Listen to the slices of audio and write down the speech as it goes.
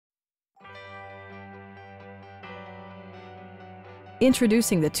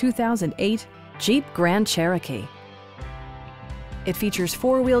Introducing the 2008 Jeep Grand Cherokee. It features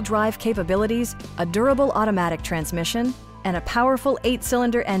four-wheel drive capabilities, a durable automatic transmission, and a powerful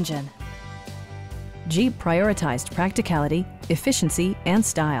 8-cylinder engine. Jeep prioritized practicality, efficiency, and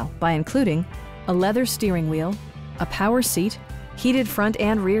style by including a leather steering wheel, a power seat, heated front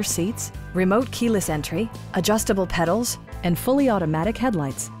and rear seats, remote keyless entry, adjustable pedals, and fully automatic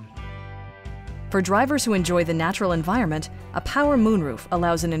headlights. For drivers who enjoy the natural environment, a power moonroof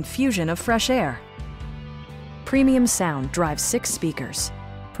allows an infusion of fresh air. Premium sound drives 6 speakers,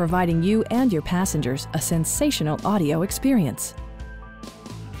 providing you and your passengers a sensational audio experience.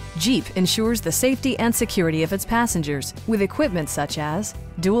 Jeep ensures the safety and security of its passengers with equipment such as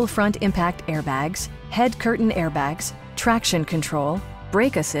dual front impact airbags, head curtain airbags, traction control,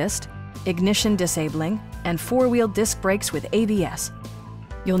 brake assist, ignition disabling, and 4-wheel disc brakes with ABS.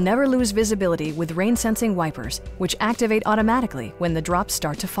 You'll never lose visibility with rain-sensing wipers, which activate automatically when the drops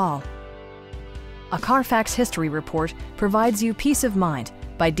start to fall. A Carfax history report provides you peace of mind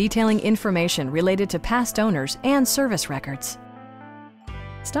by detailing information related to past owners and service records.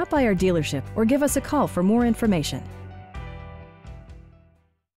 Stop by our dealership or give us a call for more information.